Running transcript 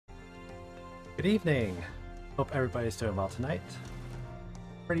Good evening! Hope everybody's doing well tonight.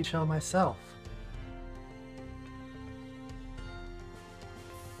 Pretty chill myself.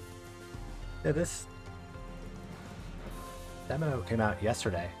 Yeah, this demo came out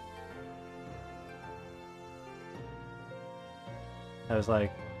yesterday. I was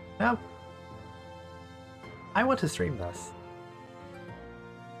like, no, I want to stream this.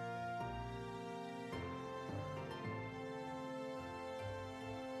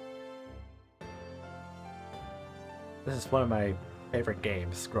 This is one of my favorite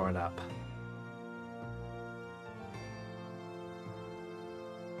games growing up.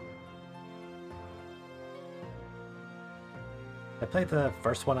 I played the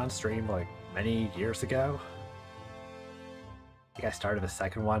first one on stream like many years ago. I think I started the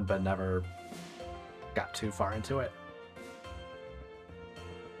second one but never got too far into it.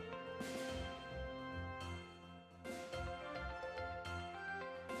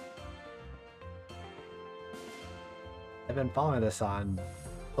 I've been following this on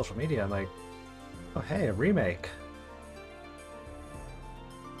social media. I'm like, oh hey, a remake.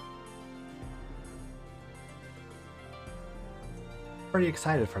 Pretty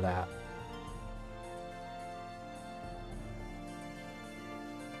excited for that.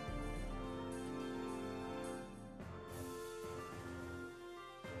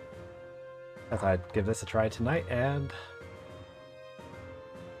 I thought I'd give this a try tonight and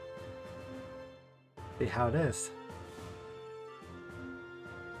see how it is.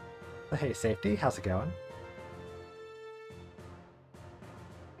 So hey, Safety, how's it going?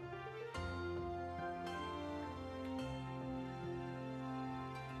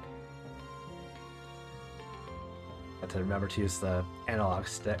 Got to remember to use the analog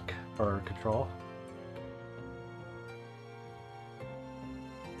stick for control.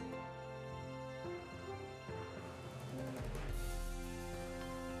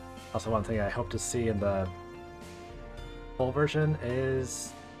 Also, one thing I hope to see in the full version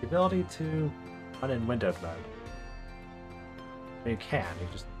is the ability to run in windowed mode. I mean, you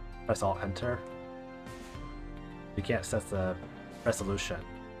just press Alt Enter. You can't set the resolution.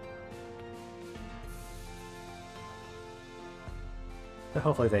 So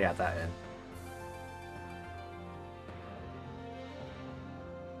hopefully they add that in.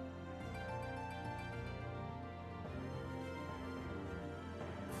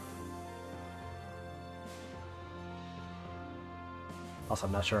 Also,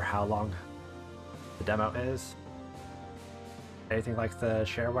 I'm not sure how long the demo is. Anything like the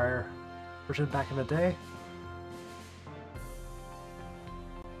shareware version back in the day?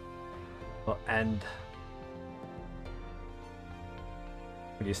 Will end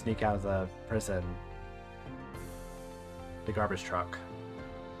when you sneak out of the prison, the garbage truck.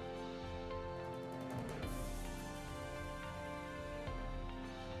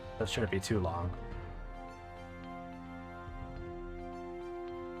 That shouldn't be too long.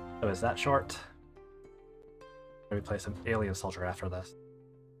 Oh, is that short? Maybe play some Alien Soldier after this.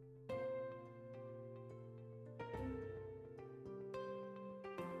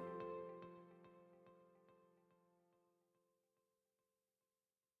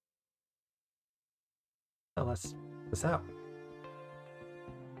 So let's check this out.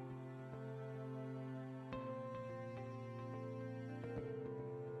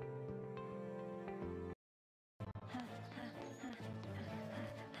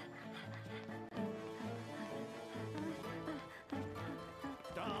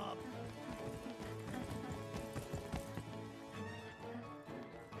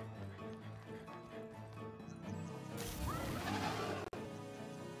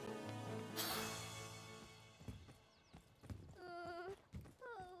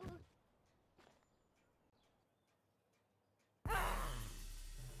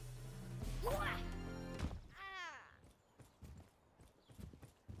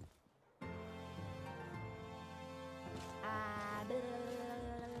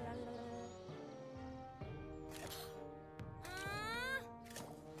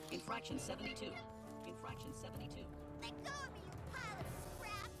 Infraction 72. Infraction 72. Let go of me, you pile of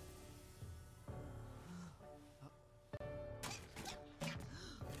scrap!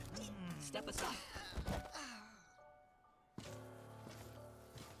 Step aside.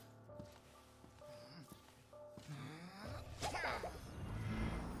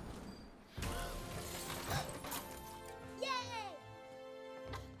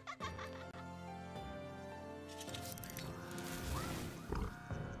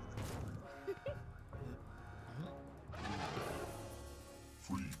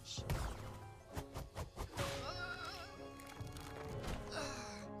 Freeze.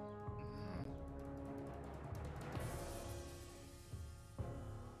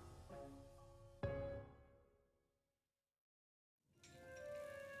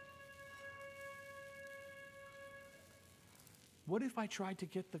 What if I tried to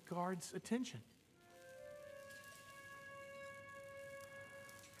get the guards' attention?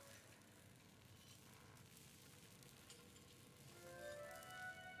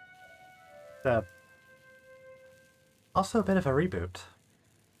 Also a bit of a reboot.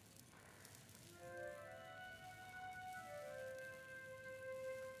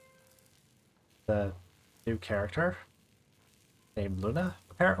 The new character named Luna,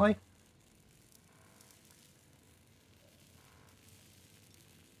 apparently.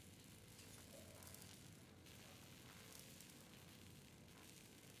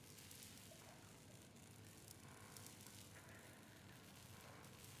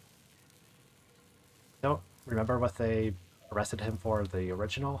 Don't remember what they arrested him for the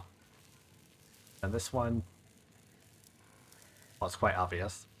original. And this one, well, it's quite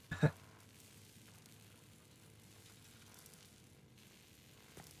obvious.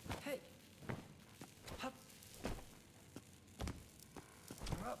 Hey! Hup.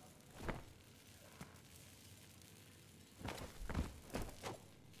 Up.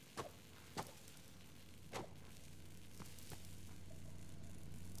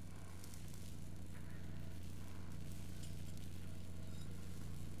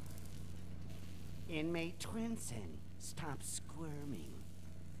 Inmate Twinsen, stop squirming.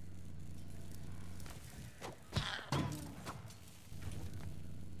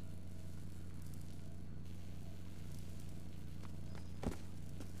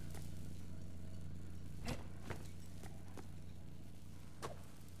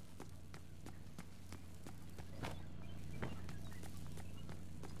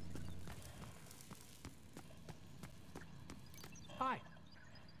 Hi.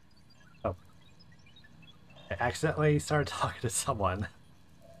 Oh. I accidentally started talking to someone.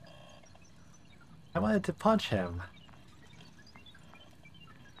 I wanted to punch him.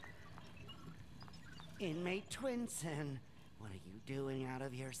 Inmate Twinsen, what are you doing out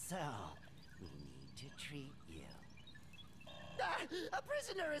of your cell? We need to treat you. Ah, a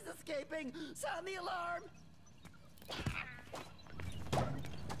prisoner is escaping! Sound the alarm!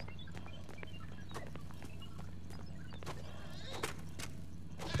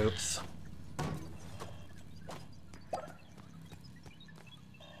 Oops.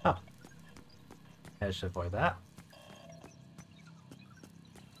 Oh. I should avoid that.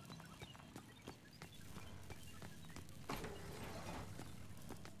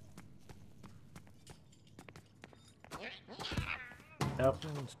 Nope.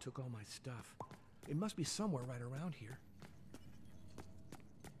 Jones took all my stuff. It must be somewhere right around here.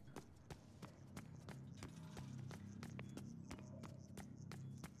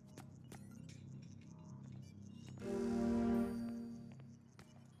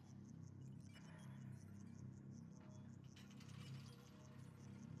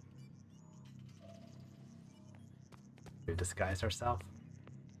 We disguise ourselves.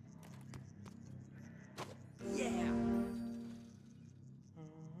 Yeah!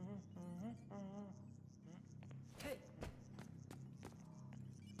 Hey!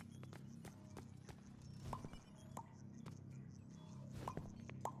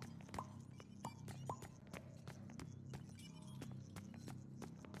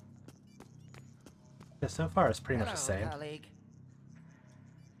 Yeah, so far it's pretty much the Hello, same. colleague.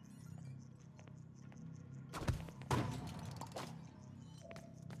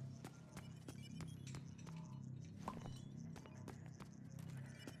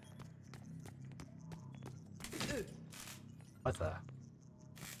 What the?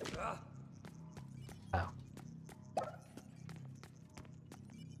 Oh.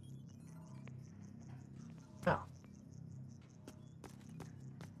 Oh.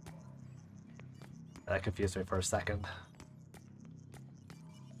 That confused me for a second.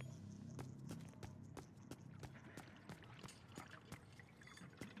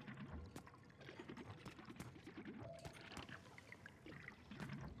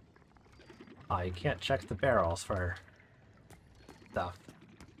 Oh, you can't check the barrels for stuff.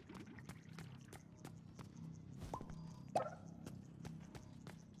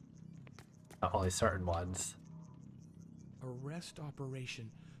 Only certain ones. Arrest operation.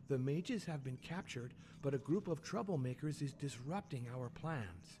 The mages have been captured, but a group of troublemakers is disrupting our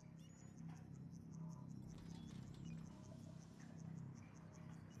plans.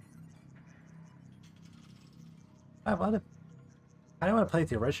 I don't want to play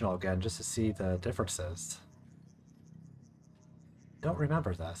the original again just to see the differences. Don't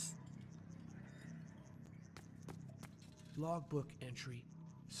remember this. Logbook entry.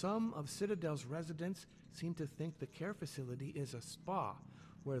 Some of Citadel's residents seem to think the care facility is a spa,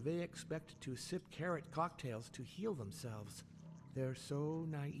 where they expect to sip carrot cocktails to heal themselves. They're so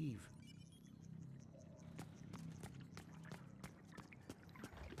naive.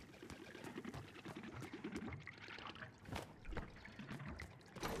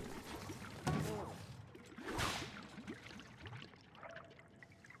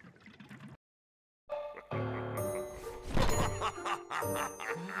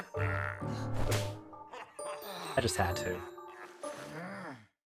 I just had to.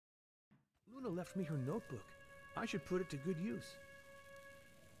 Luna left me her notebook. I should put it to good use.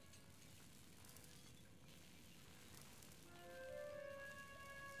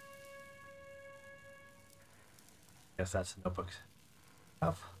 Guess that's the notebook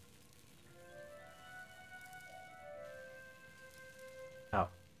stuff. Oh.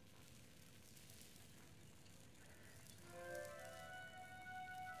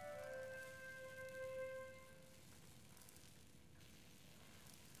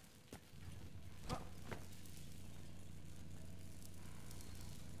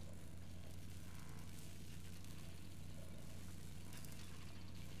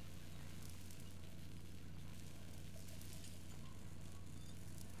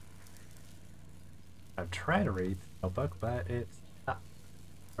 I'm trying to read the notebook, but it's not.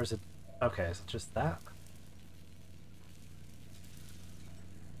 Or is it? Okay, is it just that?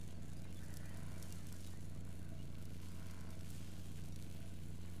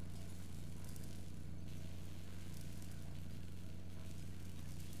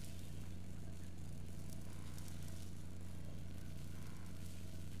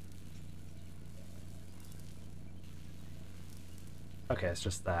 Okay, it's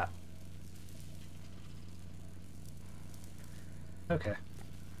just that. Okay.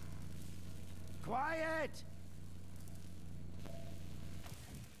 Quiet!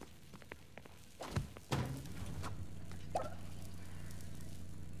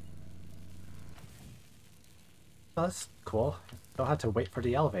 Oh, that's cool. Don't have to wait for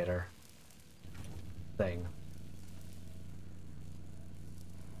the elevator thing.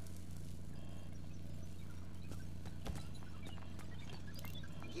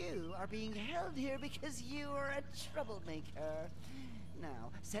 You are being held here because you are a troublemaker.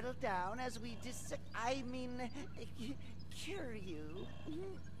 Now, settle down as we cure you.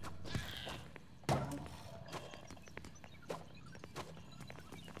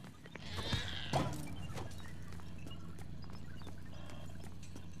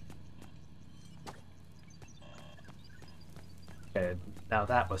 Okay, now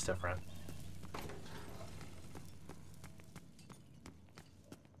that was different.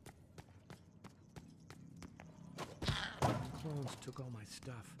 Clones took all my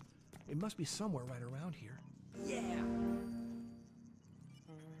stuff. It must be somewhere right around here. Yeah.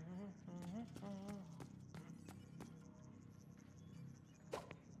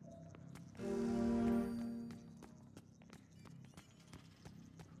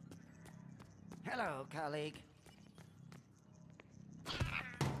 Hello, colleague.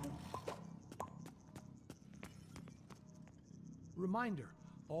 Reminder,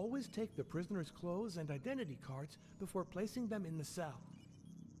 always take the prisoner's clothes and identity cards before placing them in the cell.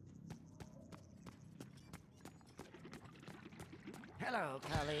 Hello,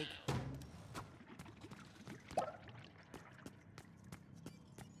 colleague.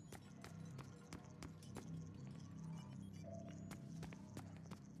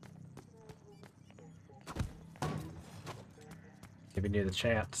 Giving you the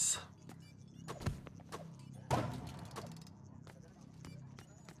chance.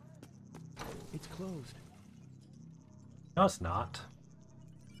 It's closed. No, it's not.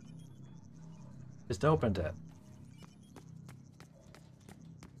 Just opened it.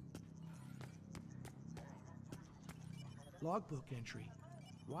 Logbook entry.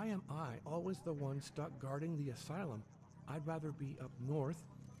 Why am I always the one stuck guarding the asylum? I'd rather be up north,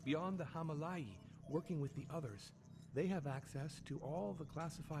 beyond the Himalaya, working with the others. They have access to all the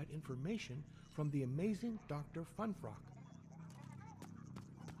classified information from the amazing Dr. Funfrock.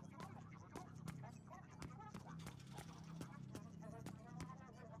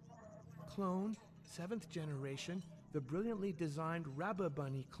 Clone, 7th generation, the brilliantly designed Rabbit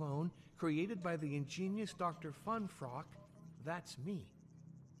Bunny clone created by the ingenious Dr. Funfrock. That's me.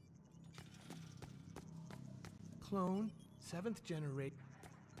 Clone, 7th generation.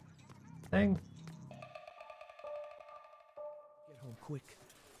 Thing. Get home quick.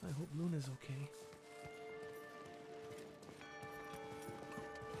 I hope Luna's okay.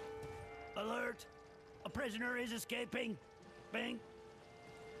 Alert! A prisoner is escaping! Bing!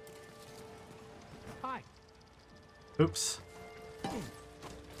 Hi. Oops.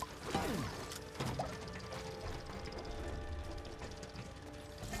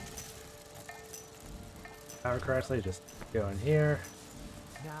 Power correctly, just go in here.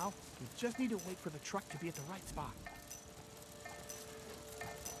 Now, we just need to wait for the truck to be at the right spot.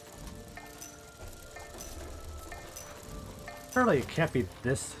 Surely it can't be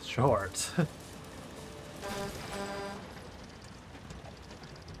this short.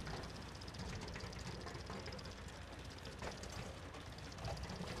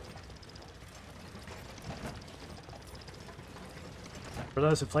 For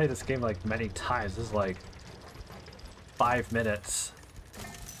those who play this game like many times, this is like 5 minutes.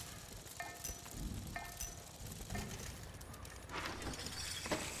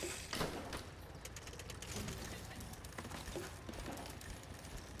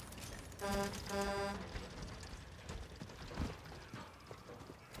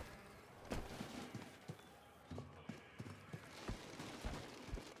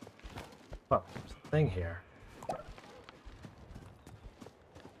 Well, there's a thing here.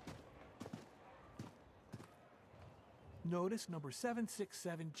 Notice number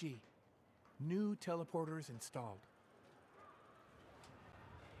 767G. New teleporters installed.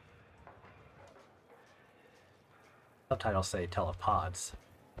 Subtitles say telepods.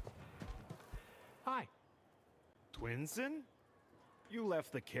 Hi. Twinsen? You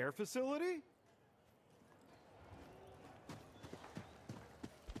left the care facility?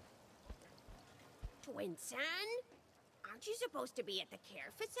 Twinsen? Aren't you supposed to be at the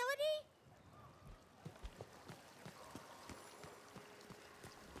care facility?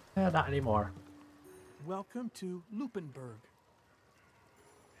 Not anymore. Welcome to Lupenberg.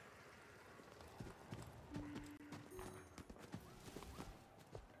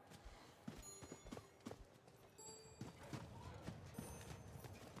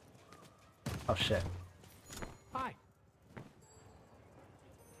 Oh shit. Hi.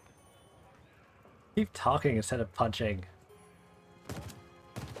 Keep talking instead of punching. You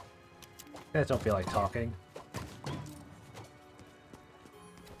guys don't feel like talking.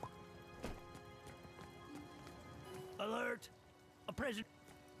 Alert! A prisoner.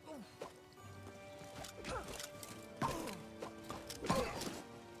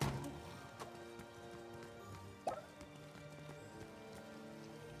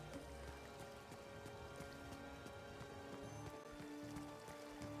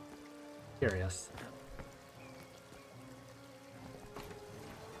 Curious.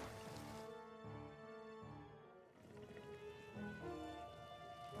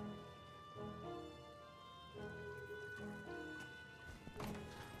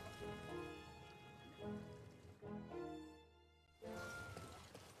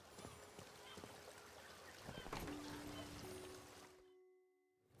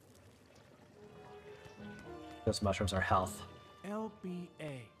 Those mushrooms are health.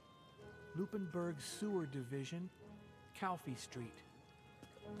 LBA. Lupenberg Sewer Division, Calfee Street.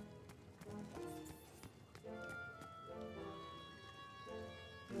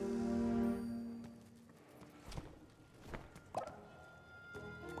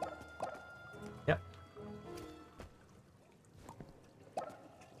 Yep.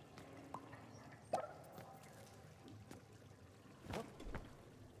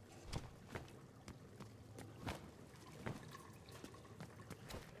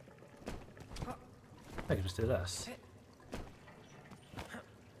 I can just do this.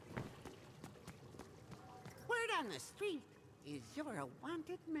 Word on the street is you're a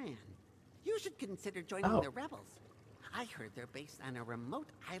wanted man. You should consider joining Oh. the rebels. I heard they're based on a remote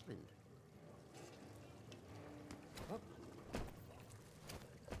island.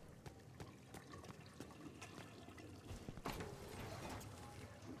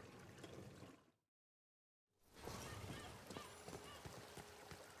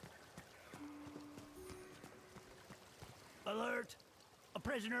 Alert! A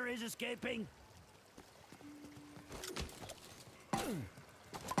prisoner is escaping.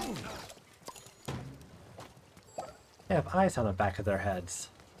 They have eyes on the back of their heads.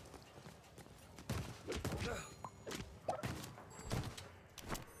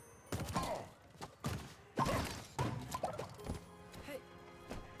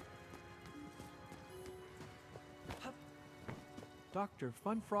 Dr.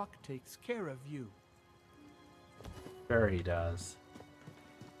 Funfrock takes care of you. Sure he does.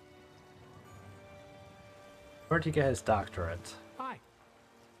 Where'd he get his doctorate? Hi.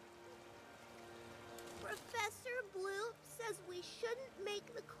 Professor Blue says we shouldn't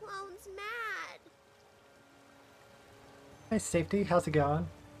make the clones mad. Hey, Safety, how's it going?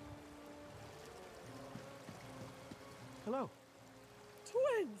 Hello.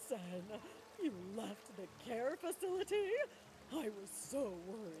 Twinsen, you left the care facility? I was so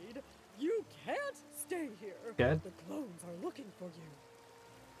worried. You can't stay here. Good. The clones are looking for you.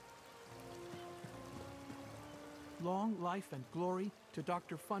 Long life and glory to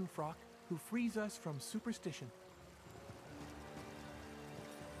Dr. Funfrock, who frees us from superstition.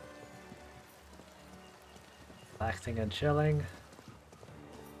 Relaxing and chilling.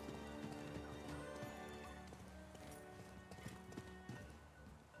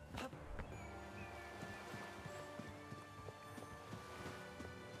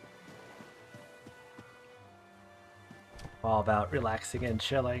 All about relaxing and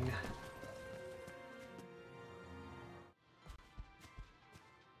chilling.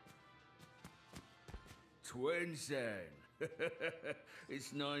 Twinsen,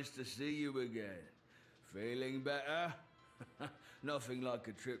 it's nice to see you again. Feeling better? Nothing like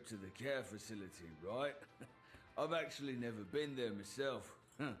a trip to the care facility, right? I've actually never been there myself,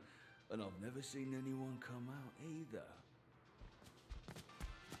 and I've never seen anyone come out either.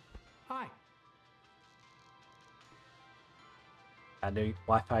 Hi. A new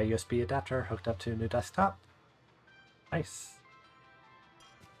Wi-Fi USB adapter hooked up to a new desktop. Nice.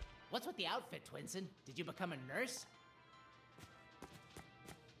 What's with the outfit, Twinsen? Did you become a nurse?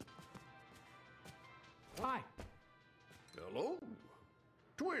 Hi. Hello?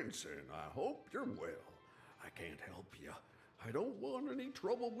 Twinsen, I hope you're well. I can't help you. I don't want any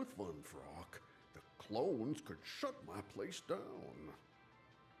trouble with Funfrock. The clones could shut my place down.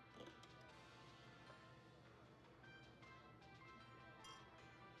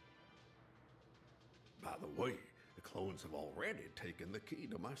 By the way, the clones have already taken the key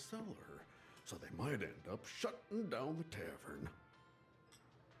to my cellar, so they might end up shutting down the tavern.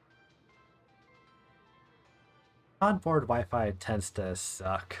 Onboard Wi-Fi tends to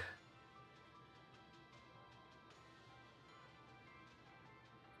suck.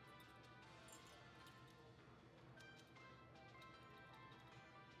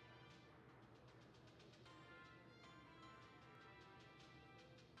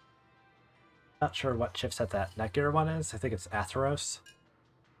 Not sure what chipset that Netgear one is. I think it's Atheros.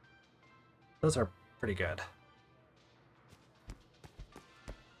 Those are pretty good.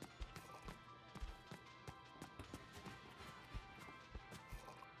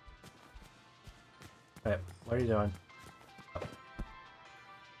 Wait, what are you doing?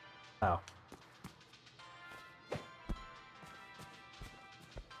 Oh.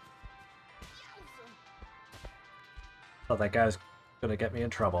 Thought that guy was gonna get me in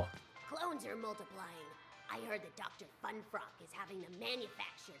trouble. Clones are multiplying. I heard that Dr. Funfrock is having them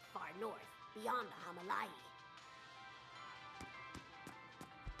manufactured far north, beyond the Hamalai.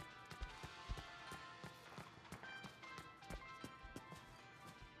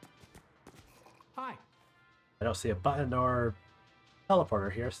 Hi. I don't see a button or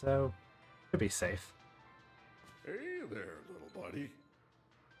teleporter here, so should be safe. Hey there, little buddy.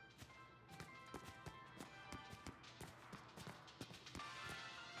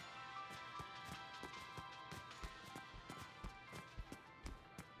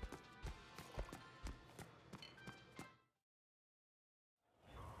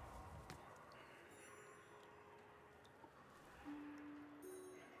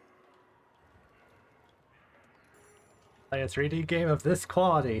 Play a 3D game of this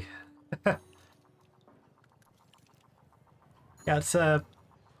quality. Yeah, it's a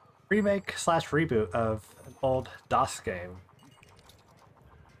remake slash reboot of an old DOS game.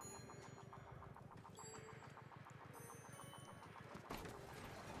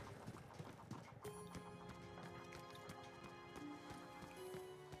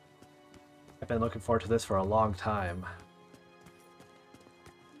 I've been looking forward to this for a long time.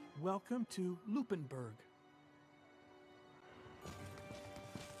 Welcome to Lupenberg.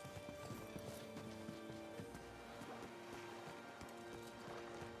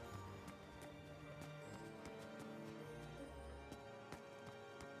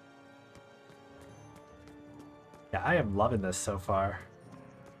 Yeah, I am loving this so far.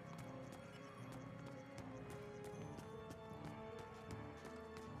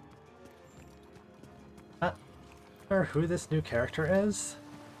 Not sure who this new character is.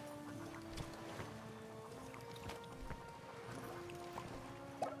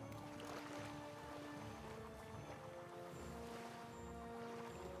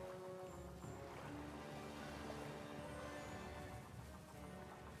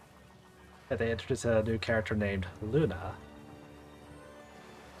 They introduced a new character named Luna.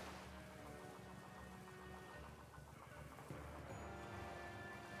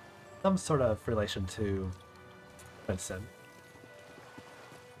 Some sort of relation to Twinsen.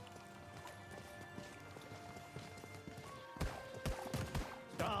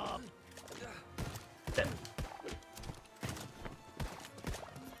 Stop!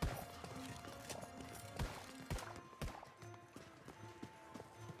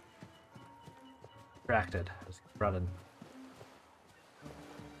 Distracted. Just running.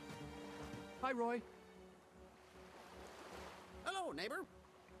 Hi, Roy. Hello, neighbor.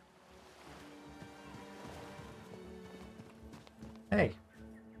 Hey,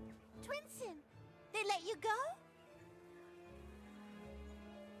 Twinsen, they let you go?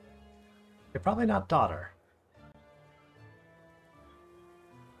 you're probably not daughter.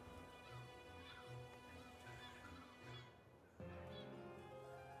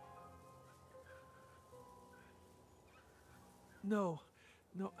 No.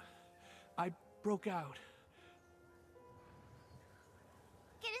 I broke out.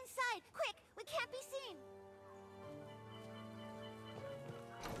 Get inside, quick! We can't be seen!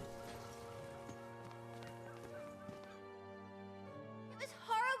 It was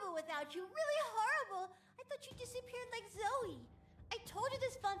horrible without you, really horrible! I thought you disappeared like Zoe. I told you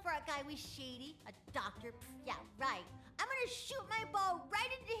this fun for a guy was shady. A doctor, yeah, right. I'm gonna shoot my ball right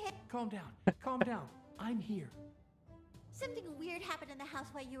into him. Calm down. Calm down. I'm here. Something weird happened in the house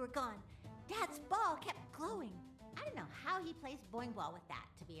while you were gone. Dad's ball kept glowing. I don't know how he plays boing ball with that,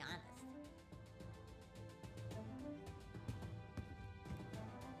 to be honest.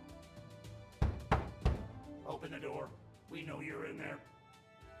 Open the door. We know you're in there.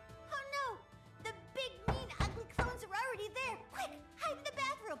 Oh no! The big, mean, ugly clones are already there! Quick! Hide in the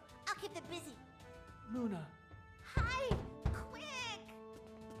bathroom! I'll keep them busy. Luna. Hide! Quick!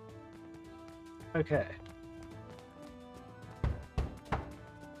 Okay.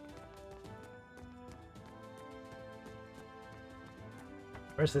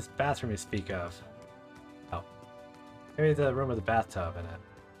 Where's this bathroom you speak of? Oh. Maybe the room with the bathtub in it.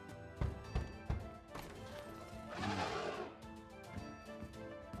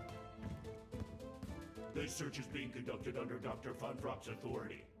 This search is being conducted under Dr. Funfrock's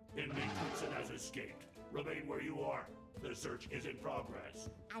authority. Inmate Twinsen has escaped. Remain where you are. The search is in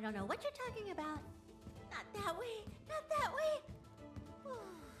progress. I don't know what you're talking about. Not that way! Not that way!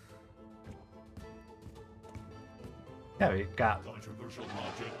 Yeah, we got. Controversial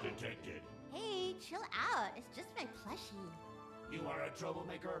object detected. Hey, chill out. It's just my plushie. You are a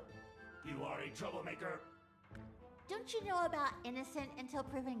troublemaker. You are a troublemaker. Don't you know about innocent until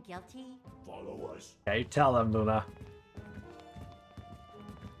proven guilty? Follow us. Yeah, you tell them, Luna.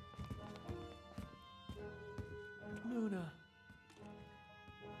 Luna.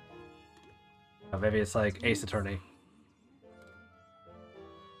 Oh, maybe it's like Ace Attorney.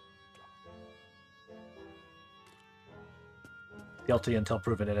 Guilty until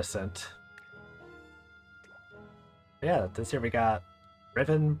proven innocent. Yeah, this year we got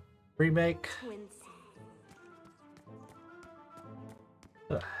Riven remake. Who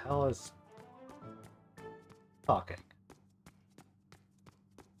the hell is talking?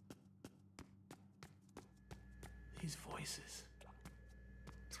 These voices.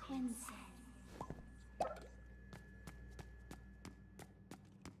 Twinsen.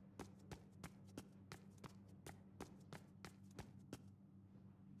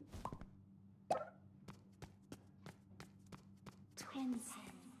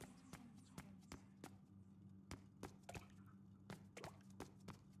 Twinsen.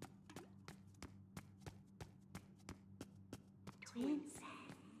 Twinsen.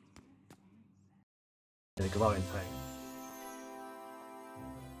 The glowing thing.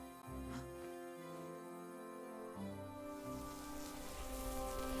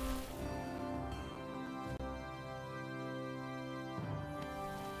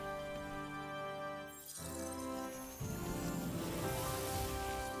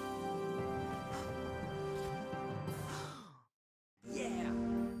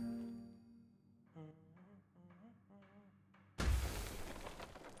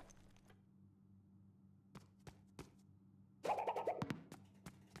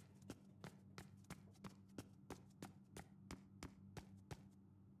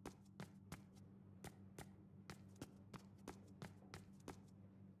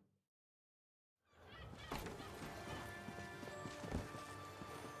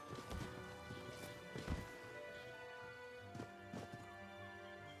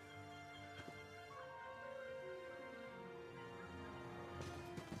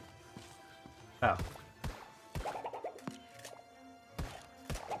 Oh.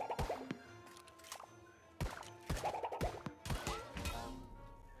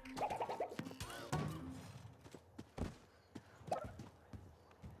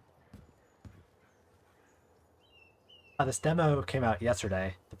 This demo came out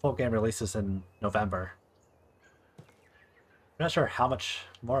yesterday. The full game releases in November. I'm not sure how much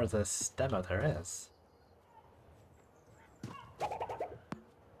more of this demo there is.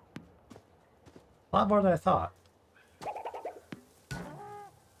 A lot more than I thought.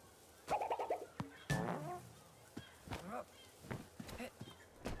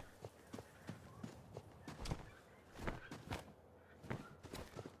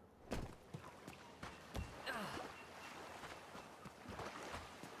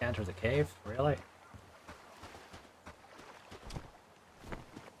 Enter the cave? Really?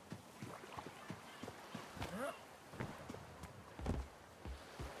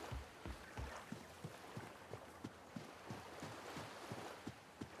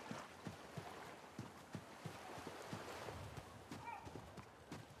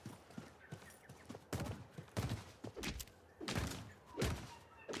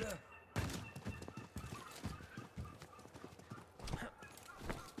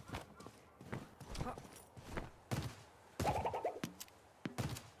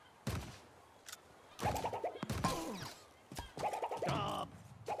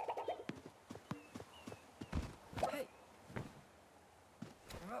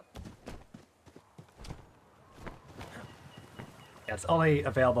 Yeah, it's only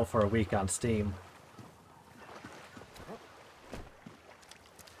available for a week on Steam.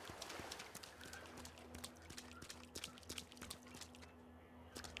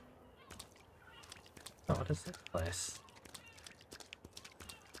 Oh, what is this place?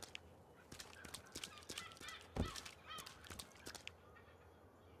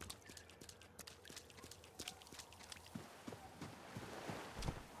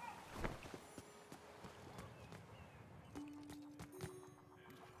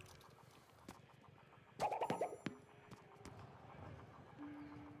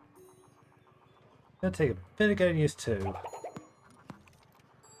 Gonna take a bit of getting used to.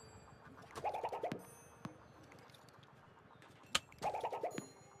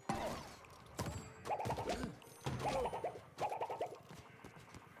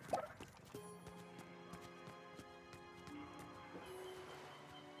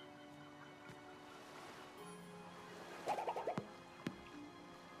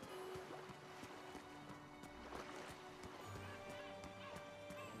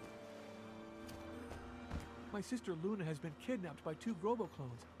 My sister Luna has been kidnapped by 2 Grobo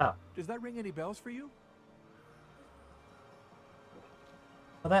clones. Oh. Does that ring any bells for you?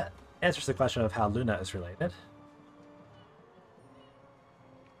 Well, that answers the question of how Luna is related.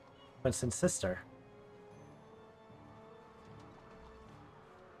 Twinsen's sister.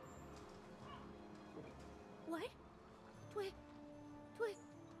 What?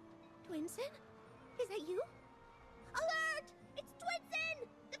 Twinsen? Is that you? Alert! It's Twinsen!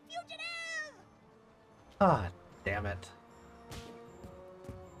 The fugitive! Ah, damn it.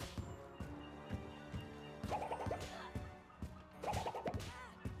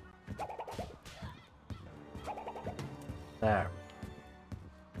 There.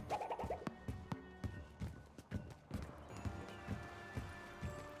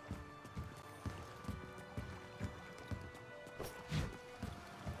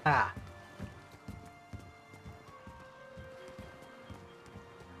 Ah.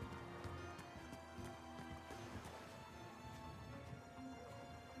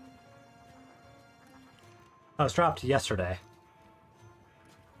 I was dropped yesterday.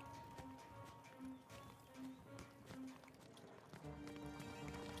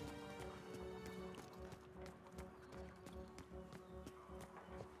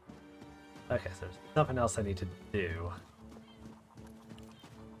 Okay, so there's nothing else I need to do.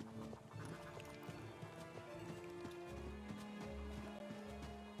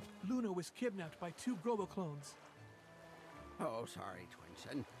 Luna was kidnapped by 2 Grobo clones. Oh, sorry,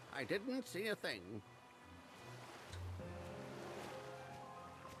 Twinsen. I didn't see a thing.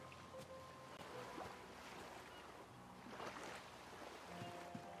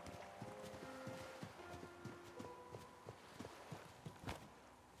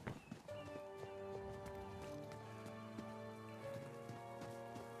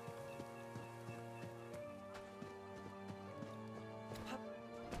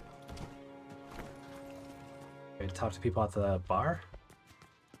 Maybe talk to people at the bar?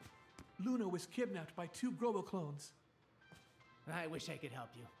 Luna was kidnapped by 2 Grobo clones. I wish I could help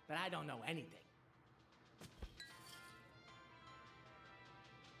you, but I don't know anything.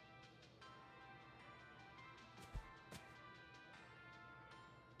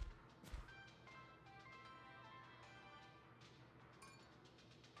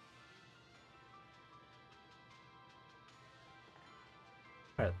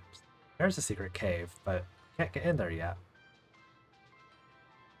 Alright, there's a secret cave, but can't get in there yet.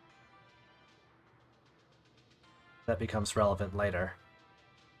 That becomes relevant later.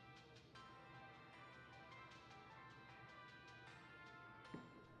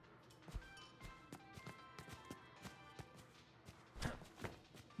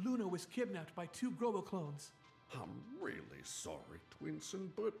 Luna was kidnapped by 2 Grobo clones. I'm really sorry, Twinsen,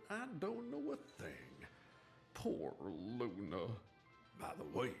 but I don't know a thing. Poor Luna. By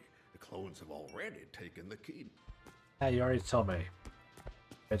the way, the clones have already taken the key. Yeah, you already told me.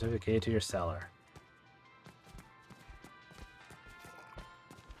 I took the key to your cellar.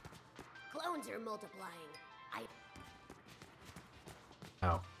 Clones are multiplying.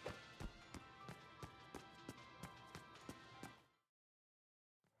 Oh.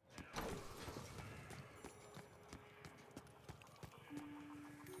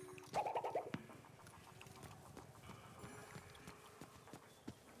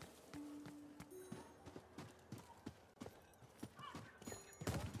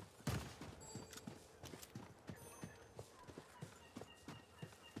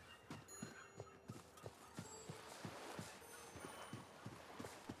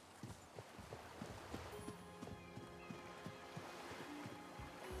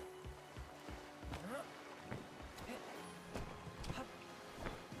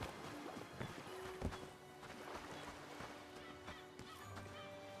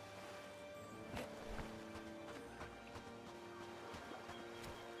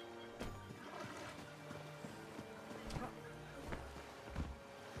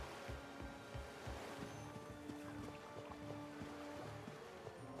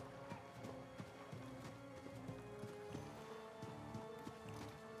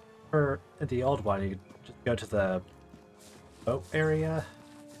 For the old one, you just go to the boat area.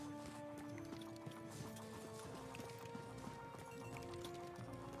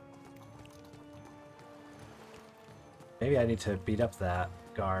 Maybe I need to beat up that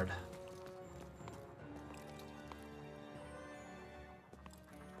guard.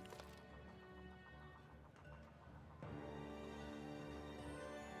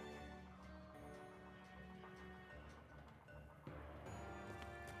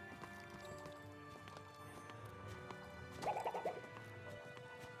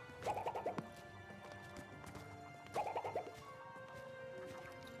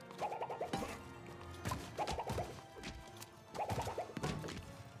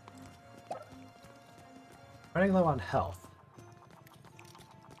 Running low on health.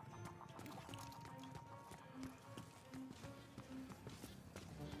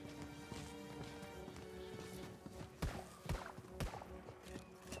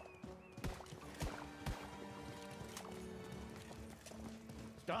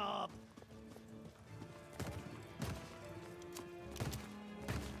 Stop!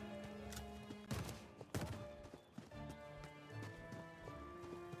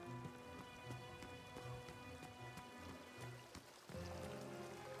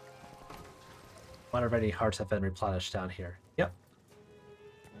 Wonder if any hearts have been replenished down here. Yep.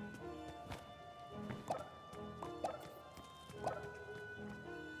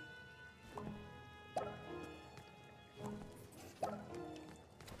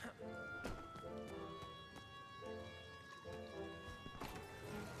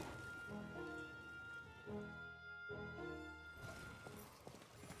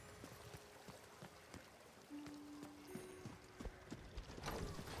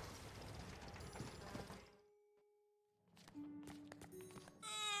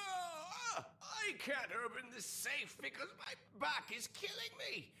 I can't open this safe because my back is killing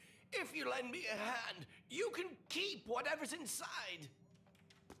me. If you lend me a hand, you can keep whatever's inside.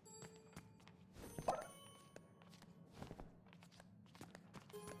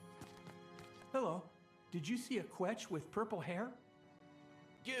 Hello. Did you see a quetch with purple hair?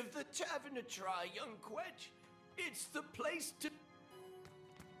 Give the tavern a try, young Quetch. It's the place to...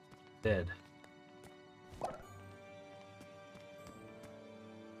 Did.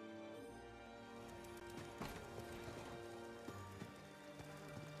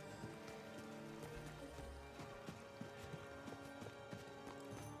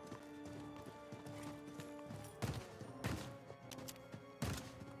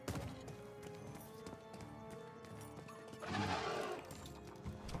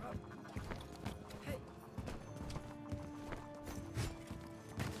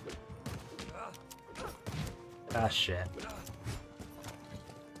 Ah, shit.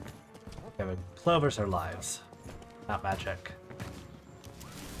 Okay, but clovers are lives, not magic.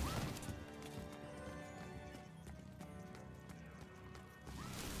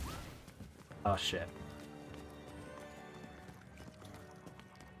 Oh, shit.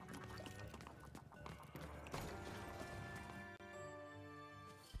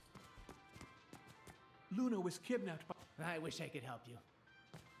 Luna was kidnapped by... I wish I could help you.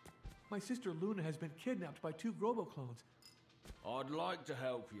 My sister Luna has been kidnapped by 2 Grobo clones. I'd like to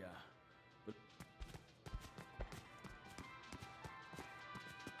help you, but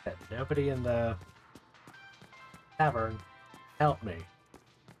Nobody in the tavern help me.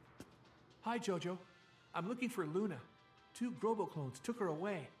 Hi, Jojo. I'm looking for Luna. 2 Grobo clones took her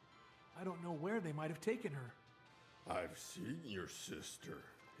away. I don't know where they might have taken her. I've seen your sister.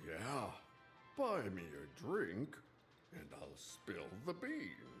 Yeah. Buy me a drink, and I'll spill the beans.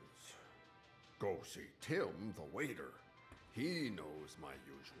 Go see Tim, the waiter. He knows my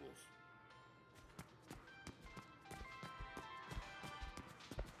usuals.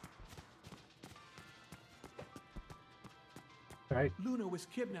 All right. Luna was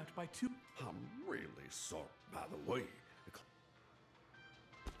kidnapped by 2... I'm really sorry, by the way.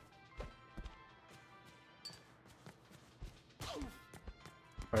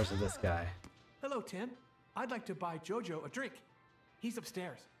 Where's this guy? Hello, Tim. I'd like to buy Jojo a drink. He's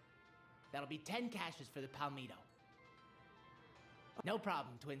upstairs. That'll be 10 cashes for the Palmito. No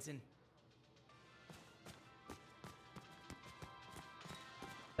problem, Twinsen.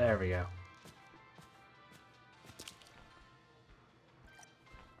 There we go.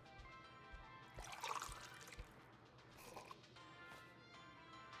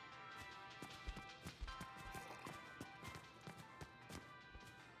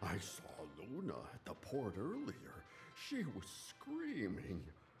 I saw Luna at the port earlier. She was screaming.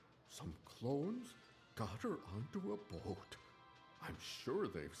 Some clones got her onto a boat. I'm sure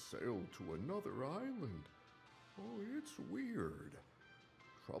they've sailed to another island. Oh, it's weird.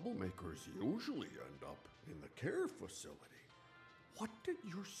 troublemakers usually end up in the care facility. What did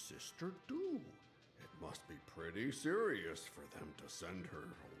your sister do? It must be pretty serious for them to send her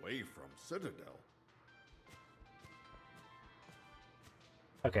away from Citadel.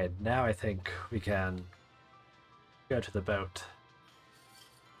 Okay, now I think we can go to the boat.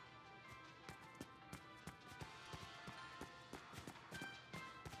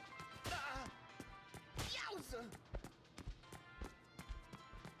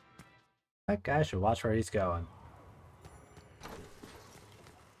 That guy should watch where he's going.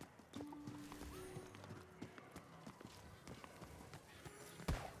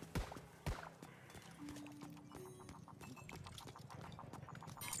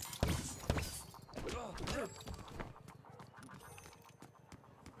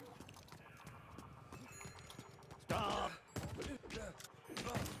 Stop!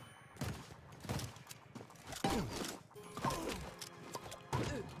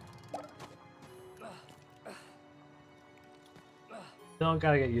 Still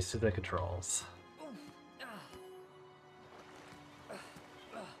gotta get used to the controls.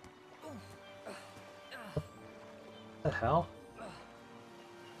 What the hell?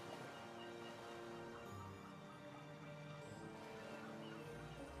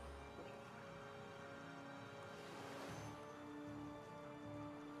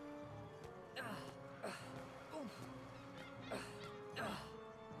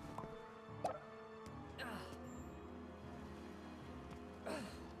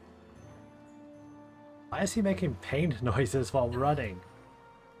 Why is he making pain noises while running?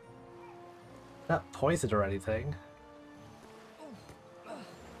 Not poisoned or anything.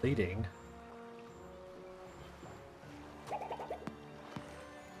 Bleeding.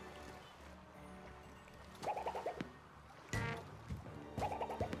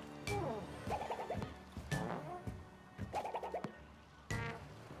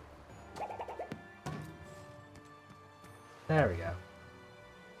 There we go.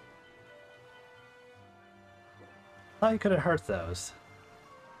 I thought you couldn't hurt those.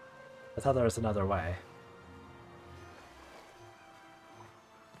 I thought there was another way.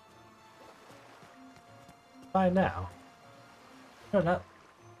 Fine now. No, not.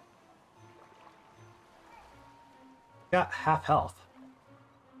 Got half health.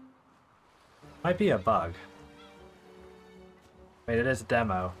 Might be a bug. Wait, it is a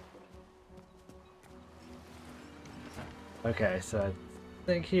demo. Okay, so I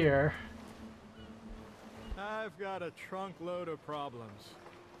think here. I've got a trunk load of problems.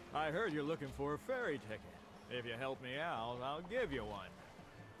 I heard you're looking for a ferry ticket. If you help me out, I'll give you one.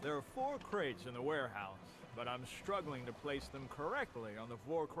 There are 4 crates in the warehouse, but I'm struggling to place them correctly on the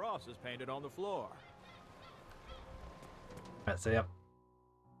 4 crosses painted on the floor. Let's see, yep.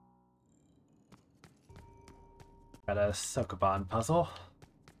 Got a Sokoban puzzle.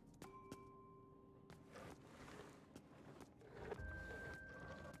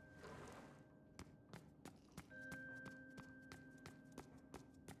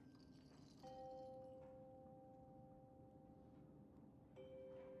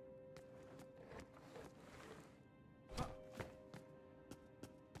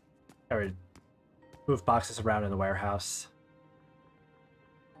 Or move boxes around in the warehouse.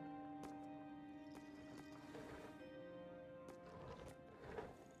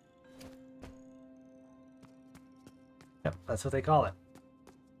 Yep, that's what they call it.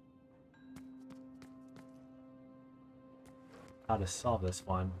 How to solve this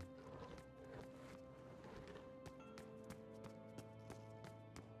one.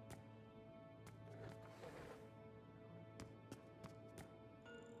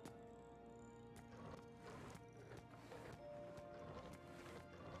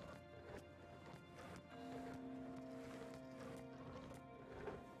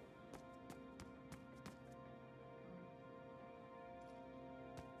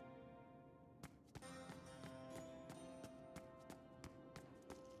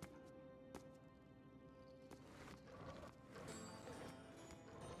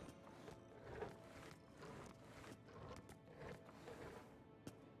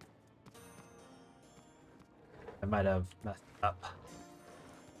 I might have messed up.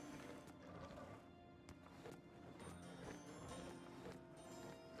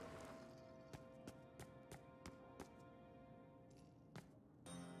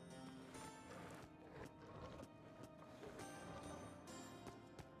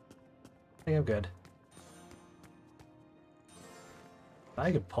 I think I'm good.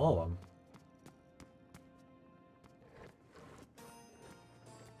 I could pull them.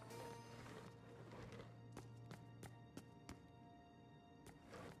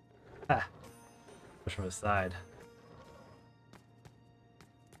 Ah. Push from the side.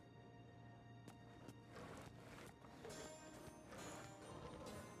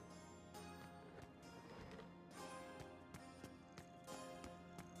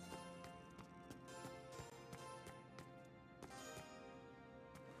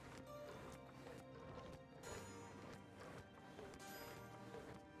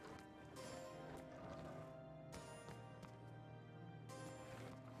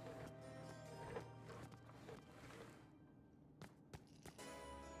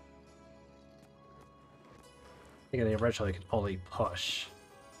 think in the original you can only push.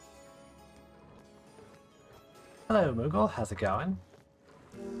 Hello, Moogle. How's it going?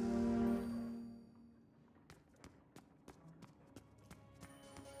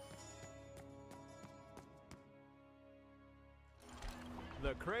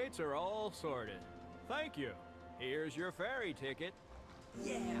 The crates are all sorted. Thank you. Here's your ferry ticket.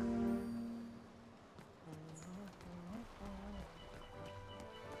 Yeah.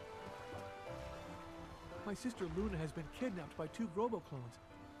 My sister Luna has been kidnapped by 2 Grobo clones.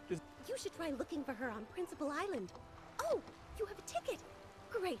 You should try looking for her on Principal Island. Oh, you have a ticket.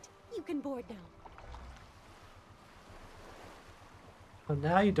 Great, you can board now. Well,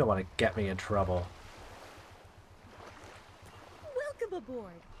 now you don't want to get me in trouble. Welcome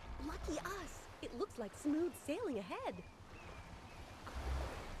aboard. Lucky us. It looks like smooth sailing ahead.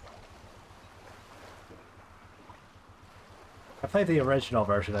 I played the original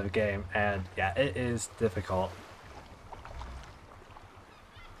version of the game, and yeah, it is difficult.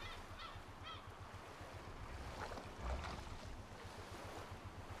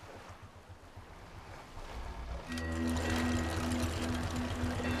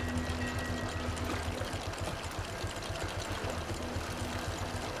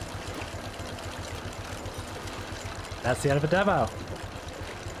 That's the end of a demo.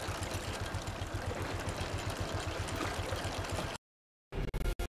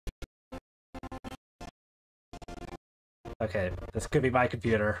 Okay, this could be my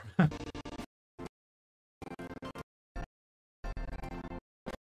computer.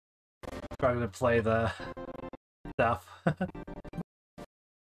 Trying to play the stuff.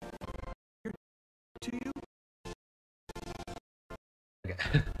 To you?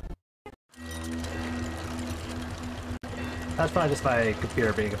 Okay. That's probably just my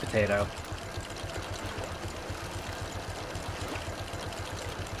computer being a potato.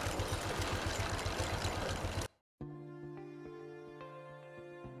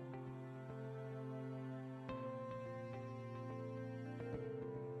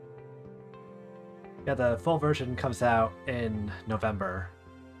 Yeah, the full version comes out in November.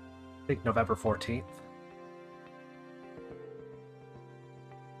 I think November 14th.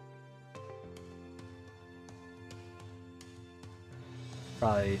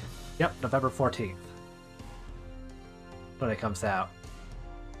 Probably, yep, November 14th. When it comes out.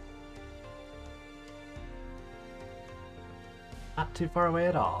 Not too far away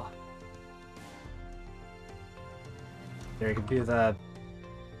at all. There you can view the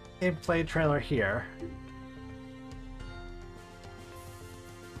gameplay trailer here.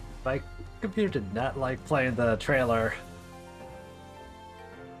 My computer did not like playing the trailer.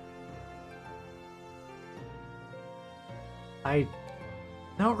 I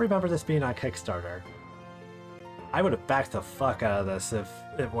don't remember this being on Kickstarter. I would have backed the fuck out of this if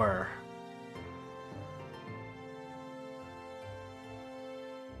it were.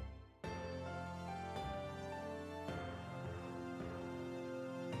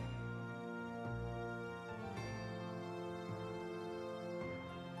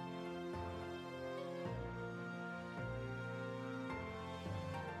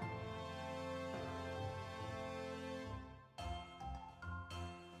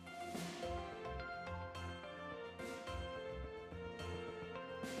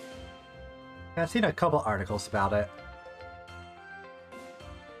 I've seen a couple articles about it.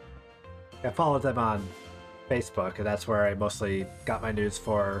 I followed them on Facebook, and that's where I mostly got my news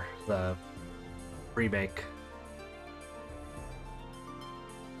for the remake.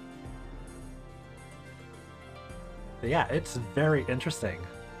 But yeah, it's very interesting.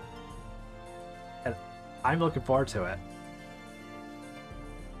 And I'm looking forward to it.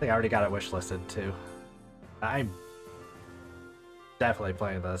 I think I already got it wishlisted too. I'm definitely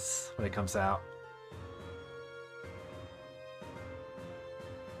playing this when it comes out.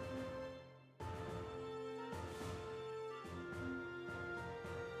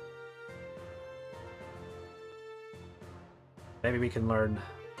 Maybe we can learn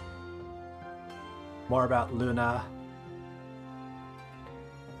more about Luna.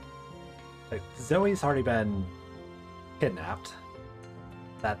 Like, Zoe's already been kidnapped.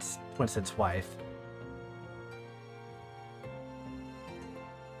 That's Twinsen's wife.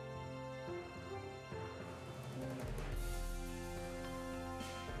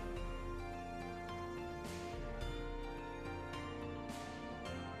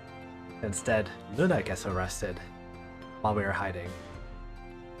 Instead, Luna gets arrested while we were hiding.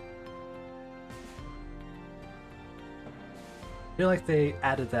 I feel like they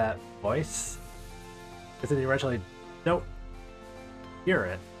added that voice because in the original you don't hear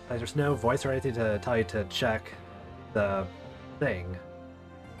it. Like, there's no voice or anything to tell you to check the thing.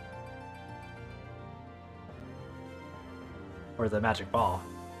 Or the magic ball.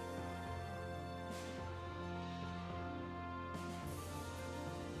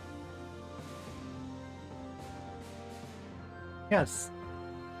 Yeah, it's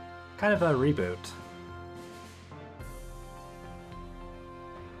kind of a reboot.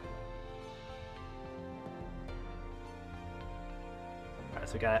 Alright,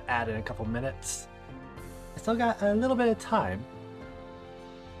 so we gotta add in a couple minutes. I still got a little bit of time.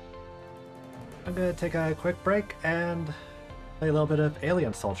 I'm gonna take a quick break and play a little bit of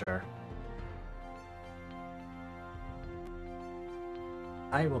Alien Soldier.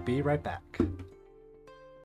 I will be right back.